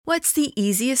What's the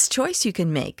easiest choice you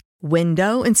can make?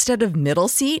 Window instead of middle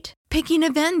seat? Picking a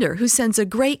vendor who sends a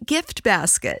great gift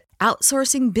basket?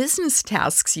 Outsourcing business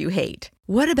tasks you hate?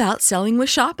 What about selling with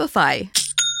Shopify?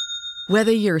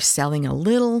 Whether you're selling a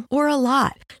little or a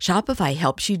lot, Shopify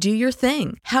helps you do your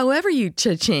thing, however you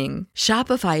cha-ching.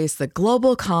 Shopify is the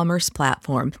global commerce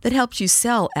platform that helps you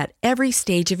sell at every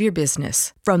stage of your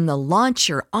business. From the launch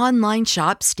your online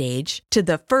shop stage to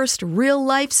the first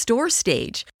real-life store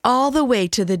stage, all the way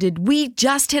to the did we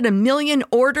just hit a million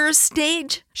orders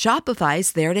stage.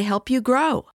 Shopify's there to help you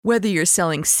grow. Whether you're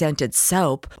selling scented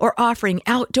soap or offering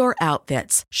outdoor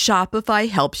outfits, Shopify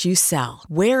helps you sell.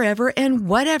 Wherever and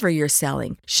whatever you're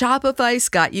selling, Shopify's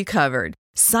got you covered.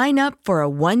 Sign up for a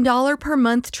 $1 per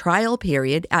month trial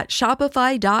period at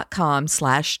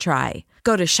shopify.com/try.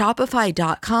 Go to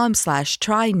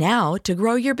shopify.com/try now to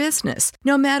grow your business,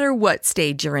 no matter what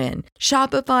stage you're in.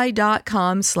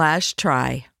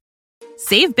 Shopify.com/try.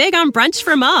 Save big on brunch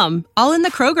for mom, all in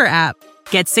the Kroger app.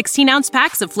 Get 16-ounce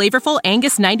packs of flavorful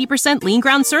Angus 90% lean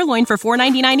ground sirloin for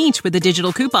 $4.99 each with a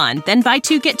digital coupon. Then buy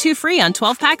 2, get 2 free on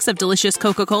 12 packs of delicious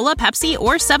Coca-Cola, Pepsi,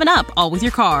 or 7-Up, all with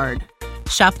your card.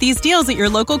 Shop these deals at your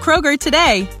local Kroger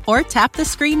today, or tap the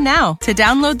screen now to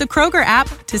download the Kroger app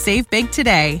to save big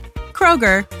today.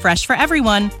 Kroger, fresh for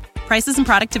everyone. Prices and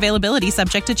product availability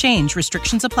subject to change.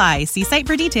 Restrictions apply. See site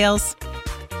for details.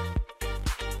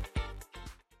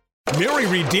 Mary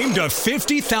redeemed a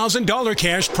 $50,000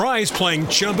 cash prize playing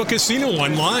Chumba Casino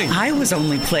online. I was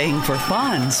only playing for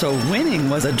fun, so winning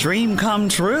was a dream come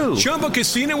true. Chumba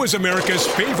Casino is America's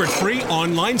favorite free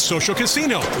online social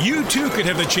casino. You, too, could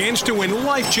have the chance to win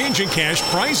life-changing cash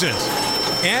prizes.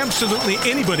 Absolutely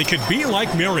anybody could be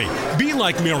like Mary. Be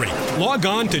like Mary. Log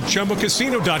on to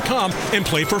ChumbaCasino.com and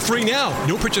play for free now.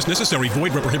 No purchase necessary.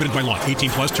 Void where prohibited by law. 18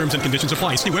 plus terms and conditions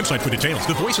apply. See website for details.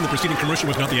 The voice in the preceding commercial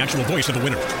was not the actual voice of the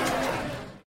winner.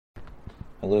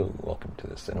 Hello, welcome to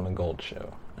the Cinema Gold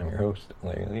Show. I'm your host,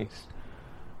 Larry Leese.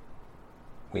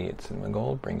 We at Cinema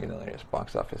Gold bring you the latest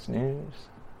box office news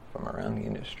from around the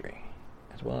industry,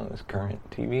 as well as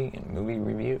current TV and movie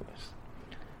reviews.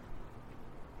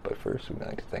 But first, we'd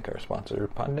like to thank our sponsor,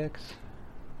 Poddex.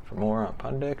 For more on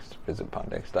Poddex, visit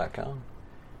poddex.com,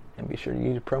 and be sure to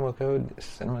use promo code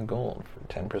CinemaGold for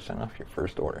 10% off your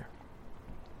first order.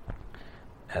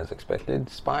 As expected,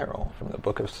 Spiral from the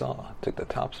Book of Saw took the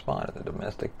top spot at the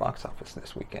domestic box office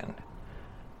this weekend.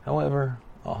 However,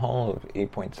 a haul of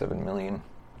 $8.7 million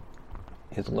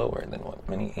is lower than what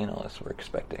many analysts were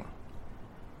expecting.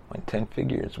 When 10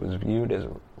 Figures was viewed as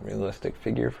a realistic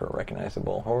figure for a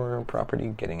recognizable horror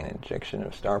property, getting an injection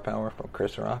of star power from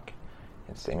Chris Rock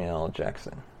and Samuel L.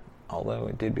 Jackson, although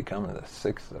it did become the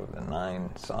 6th of the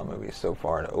 9 Saw movies so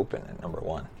far to open at number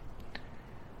 1.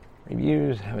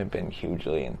 Reviews haven't been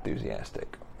hugely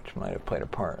enthusiastic, which might have played a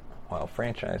part, while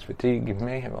franchise fatigue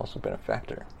may have also been a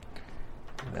factor.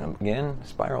 Then again,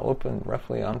 Spiral opened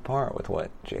roughly on par with what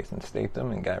Jason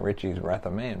Statham and Guy Ritchie's Wrath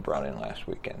of Man brought in last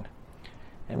weekend.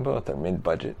 And both are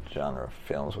mid-budget genre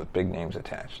films with big names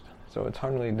attached, so it's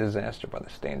hardly a disaster by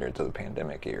the standards of the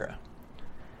pandemic era.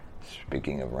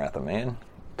 Speaking of Wrath of Man, it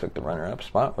took the runner-up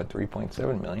spot with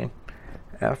 $3.7 million,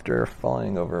 after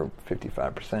falling over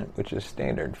 55%, which is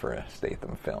standard for a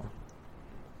Statham film.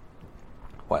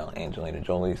 While Angelina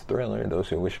Jolie's thriller, Those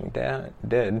Who Wish Me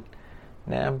Dead,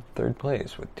 nabbed third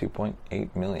place with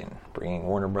 $2.8 million, bringing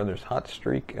Warner Brothers' hot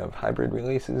streak of hybrid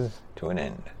releases to an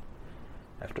end,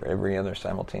 after every other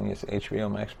simultaneous HBO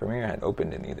Max premiere had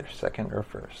opened in either second or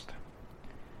first.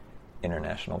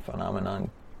 International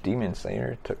phenomenon Demon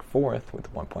Slayer took fourth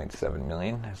with $1.7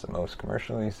 million as the most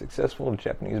commercially successful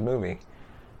Japanese movie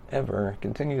ever,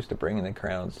 continues to bring in the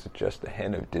crowds to just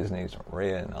ahead of Disney's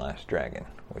Raya and the Last Dragon,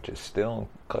 which is still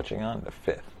clutching on to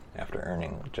fifth after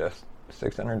earning just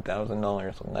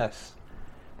 $600,000 less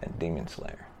than Demon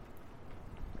Slayer.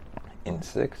 In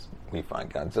sixth, we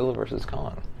find Godzilla vs.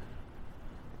 Kong,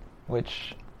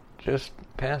 which just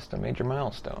passed a major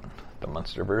milestone. The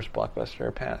MonsterVerse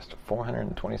blockbuster passed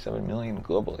 $427 million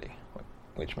globally,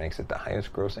 which makes it the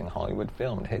highest-grossing Hollywood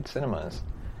film to hit cinemas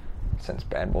since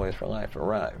Bad Boys for Life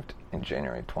arrived in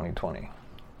January 2020.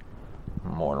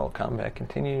 Mortal Kombat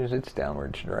continues its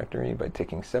downward trajectory by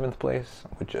taking 7th place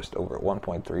with just over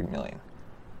 $1.3 million,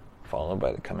 followed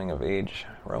by the coming-of-age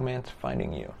romance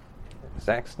Finding You.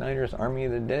 Zack Snyder's Army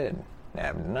of the Dead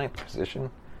nabbed 9th position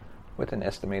with an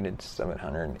estimated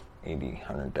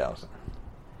 $780,000.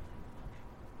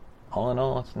 All in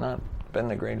all, it's not been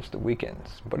the greatest of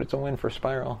weekends, but it's a win for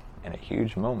Spiral and a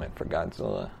huge moment for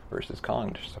Godzilla vs.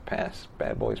 Kong to surpass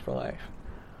Bad Boys for Life,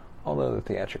 although the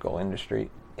theatrical industry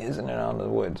isn't out of the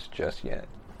woods just yet.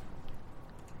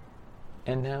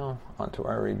 And now, onto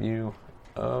our review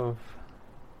of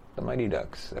The Mighty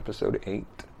Ducks, Episode 8.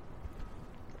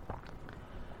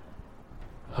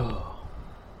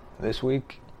 This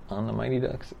week on The Mighty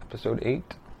Ducks, Episode 8,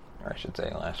 or I should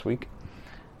say last week,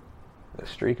 the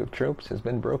streak of tropes has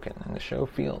been broken, and the show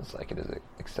feels like it has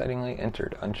excitingly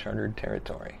entered uncharted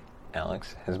territory.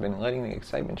 Alex has been letting the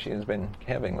excitement she has been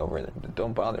having over the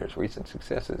Don't Bother's recent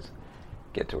successes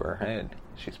get to her head.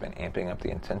 She's been amping up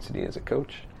the intensity as a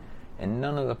coach, and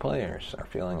none of the players are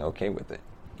feeling okay with it.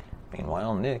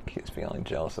 Meanwhile, Nick is feeling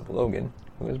jealous of Logan,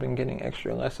 who has been getting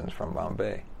extra lessons from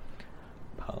Bombay.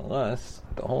 Plus,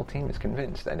 the whole team is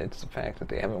convinced that it's the fact that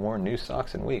they haven't worn new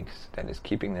socks in weeks that is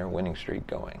keeping their winning streak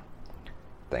going.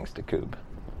 Thanks to Coob.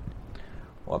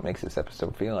 What makes this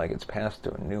episode feel like it's passed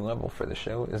to a new level for the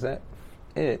show is that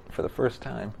it, for the first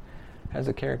time, has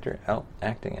a character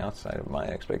acting outside of my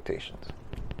expectations.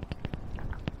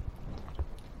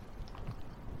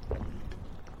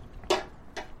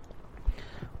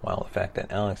 While the fact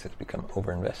that Alex has become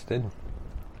overinvested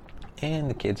and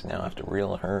the kids now have to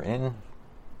reel her in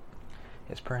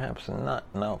is perhaps not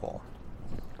novel.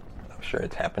 I'm sure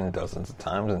it's happened dozens of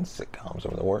times in sitcoms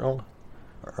over the world,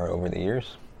 or over the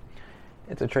years.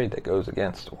 It's a trait that goes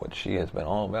against what she has been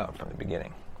all about from the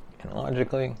beginning. And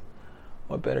logically,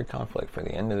 what better conflict for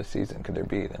the end of the season could there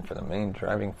be than for the main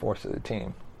driving force of the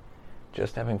team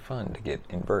just having fun to get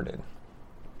inverted?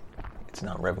 It's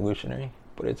not revolutionary,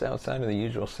 but it's outside of the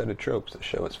usual set of tropes the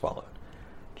show has followed.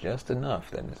 Just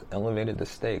enough that has elevated the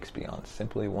stakes beyond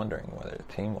simply wondering whether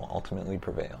the team will ultimately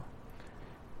prevail.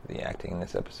 The acting in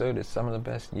this episode is some of the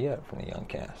best yet from the young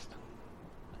cast.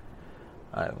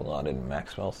 I have lauded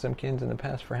Maxwell Simpkins in the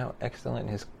past for how excellent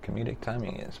his comedic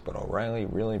timing is, but O'Reilly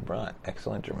really brought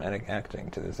excellent dramatic acting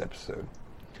to this episode.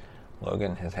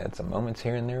 Logan has had some moments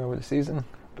here and there over the season,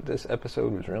 but this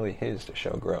episode was really his to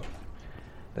show growth.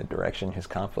 The direction his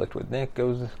conflict with Nick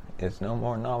goes is no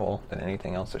more novel than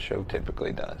anything else the show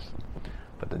typically does.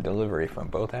 But the delivery from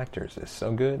both actors is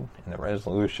so good, and the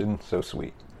resolution so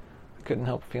sweet. I couldn't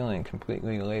help feeling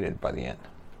completely elated by the end.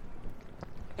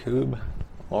 Coob,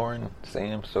 Lauren,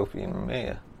 Sam, Sophie, and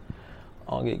Maya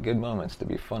all get good moments to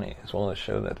be funny, as well as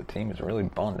show that the team is really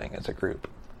bonding as a group.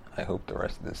 I hope the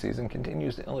rest of the season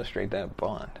continues to illustrate that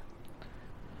bond.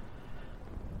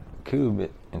 Coob,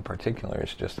 in particular,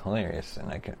 is just hilarious,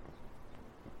 and I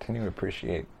continue to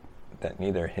appreciate that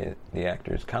neither the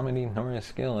actor's comedy nor his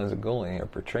skill as a goalie are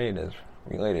portrayed as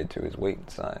related to his weight and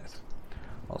size.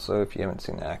 Also, if you haven't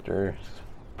seen the actor's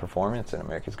performance in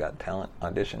America's Got Talent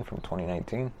audition from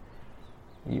 2019,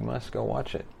 you must go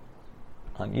watch it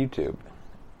on YouTube,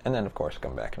 and then, of course,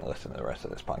 come back and listen to the rest of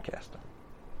this podcast.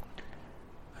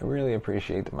 I really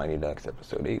appreciate The Mighty Ducks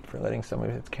Episode 8 for letting some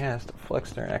of its cast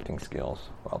flex their acting skills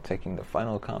while taking the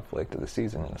final conflict of the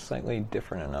season in a slightly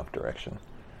different enough direction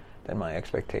than my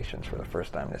expectations for the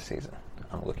first time this season.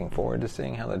 I'm looking forward to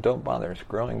seeing how the Don't Bother's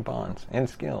growing bonds and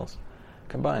skills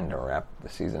combine to wrap the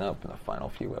season up in the final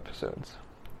few episodes.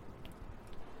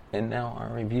 And now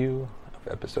our review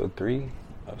of Episode 3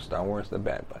 of Star Wars The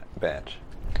Bad Batch.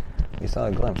 We saw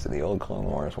a glimpse of the old Clone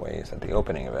Wars ways at the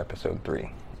opening of Episode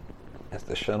 3. As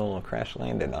the shuttle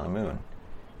crash-landed on a moon,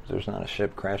 there's not a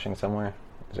ship crashing somewhere.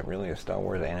 Is it really a Star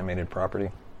Wars animated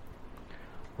property?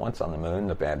 Once on the moon,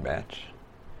 the Bad Batch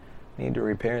need to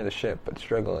repair the ship, but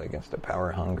struggle against a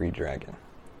power-hungry dragon.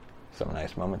 Some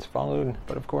nice moments followed,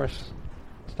 but of course,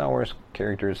 Star Wars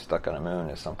characters stuck on a moon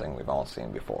is something we've all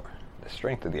seen before. The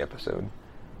strength of the episode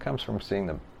comes from seeing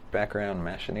the background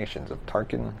machinations of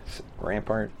Tarkin,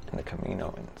 Rampart, and the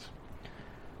Kaminoans.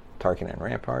 Tarkin and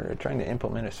Rampart are trying to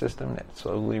implement a system that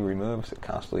slowly removes the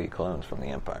costly clones from the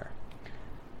Empire.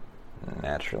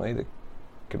 Naturally, the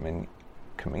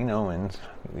Kaminoans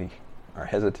are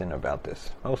hesitant about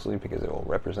this, mostly because it will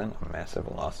represent a massive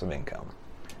loss of income.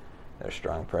 Their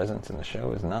strong presence in the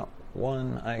show is not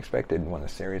one I expected when the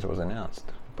series was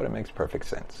announced, but it makes perfect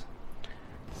sense.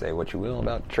 Say what you will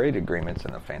about trade agreements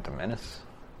in The Phantom Menace,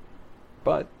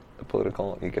 but the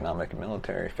political, economic, and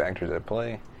military factors at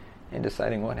play in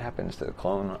deciding what happens to the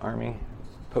clone army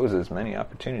poses many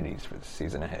opportunities for the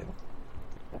season ahead.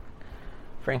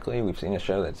 Frankly, we've seen a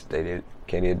show that's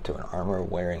dedicated to an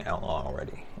armor-wearing outlaw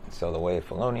already, and so the way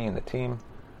Filoni and the team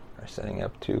are setting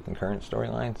up two concurrent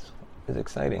storylines is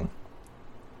exciting.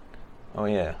 Oh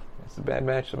yeah, is The Bad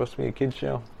Batch supposed to be a kid's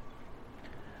show?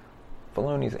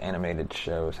 Filoni's animated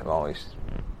shows have always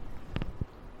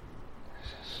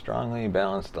strongly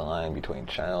balanced the line between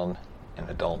child and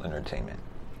adult entertainment,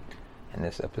 and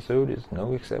this episode is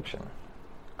no exception.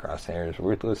 Crosshair's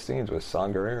ruthless scenes with Saw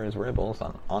Gerrera's rebels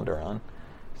on Onderon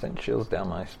sent chills down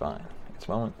my spine. It's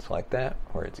moments like that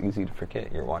where it's easy to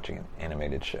forget you're watching an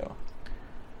animated show.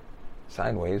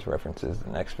 Sideways references the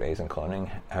next phase in cloning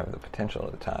have the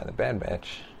potential to tie the Bad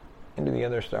Batch into the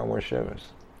other Star Wars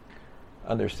shows.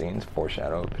 Other scenes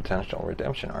foreshadow a potential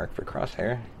redemption arc for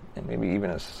Crosshair, and maybe even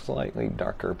a slightly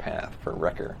darker path for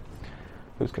Wrecker,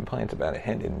 whose complaints about a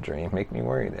hint in Dream make me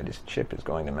worry that his chip is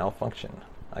going to malfunction,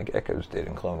 like Echo's did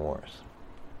in Clone Wars.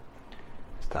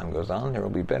 As time goes on, there will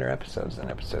be better episodes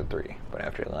than Episode 3, but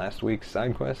after last week's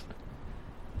side quest,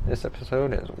 this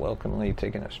episode has welcomely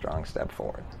taken a strong step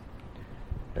forward.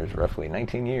 There's roughly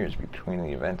 19 years between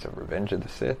the events of Revenge of the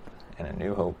Sith and A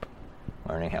New Hope.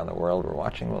 Learning how the world we're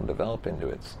watching will develop into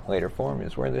its later form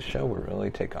is where this show will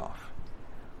really take off.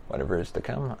 Whatever is to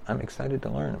come, I'm excited to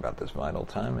learn about this vital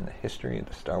time in the history of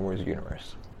the Star Wars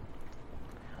universe.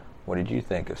 What did you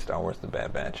think of Star Wars The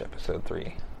Bad Batch Episode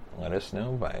 3? Let us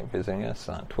know by visiting us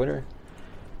on Twitter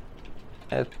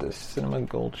at the Cinema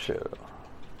Gold Show.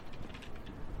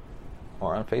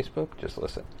 Or on Facebook, just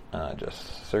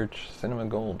search Cinema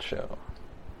Gold Show.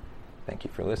 Thank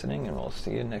you for listening, and we'll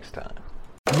see you next time.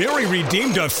 Mary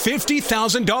redeemed a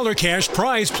 $50,000 cash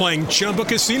prize playing Chumba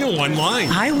Casino online.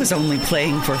 I was only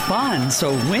playing for fun, so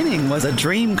winning was a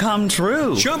dream come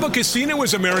true. Chumba Casino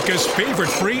is America's favorite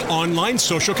free online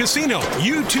social casino.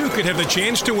 You, too, could have the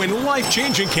chance to win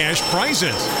life-changing cash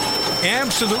prizes.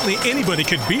 Absolutely anybody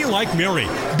could be like Mary.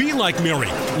 Be like Mary.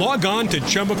 Log on to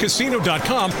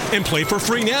ChumbaCasino.com and play for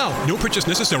free now. No purchase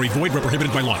necessary. Void where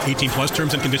prohibited by law. 18 plus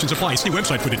terms and conditions apply. See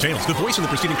website for details. The voice in the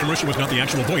preceding commercial was not the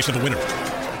actual voice of the winner.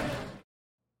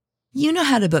 You know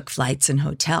how to book flights and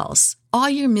hotels. All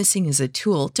you're missing is a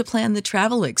tool to plan the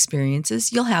travel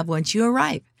experiences you'll have once you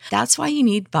arrive. That's why you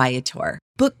need Viator.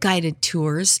 Book guided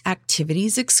tours,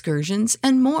 activities, excursions,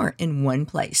 and more in one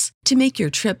place to make your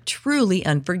trip truly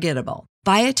unforgettable.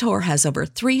 Viator has over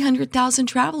 300,000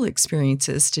 travel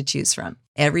experiences to choose from.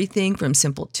 Everything from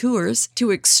simple tours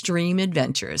to extreme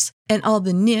adventures and all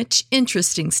the niche,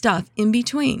 interesting stuff in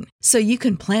between. So you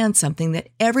can plan something that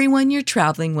everyone you're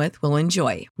traveling with will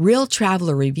enjoy. Real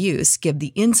traveler reviews give the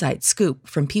inside scoop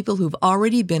from people who've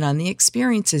already been on the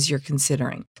experiences you're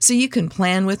considering. So you can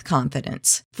plan with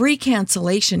confidence. Free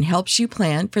cancellation helps you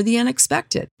plan for the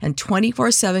unexpected. And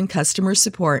 24/7 customer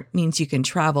support means you can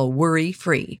travel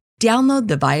worry-free. Download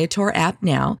the Viator app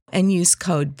now and use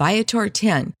code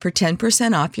Viator10 for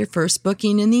 10% off your first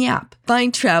booking in the app.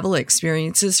 Find travel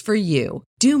experiences for you.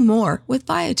 Do more with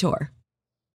Viator.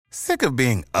 Sick of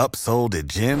being upsold at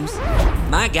gyms?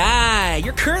 My guy,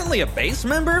 you're currently a base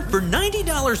member. For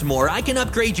 $90 more, I can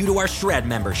upgrade you to our Shred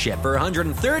membership. For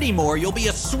 $130 more, you'll be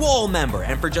a Swole member.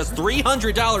 And for just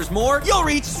 $300 more, you'll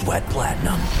reach Sweat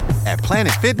Platinum. At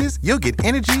Planet Fitness, you'll get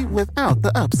energy without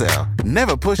the upsell.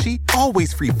 Never pushy,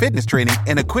 always free fitness training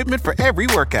and equipment for every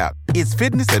workout. It's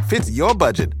fitness that fits your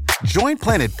budget. Join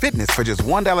Planet Fitness for just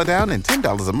 $1 down and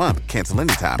 $10 a month. Cancel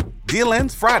anytime. Deal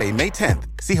ends Friday, May 10th.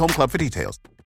 See Home Club for details.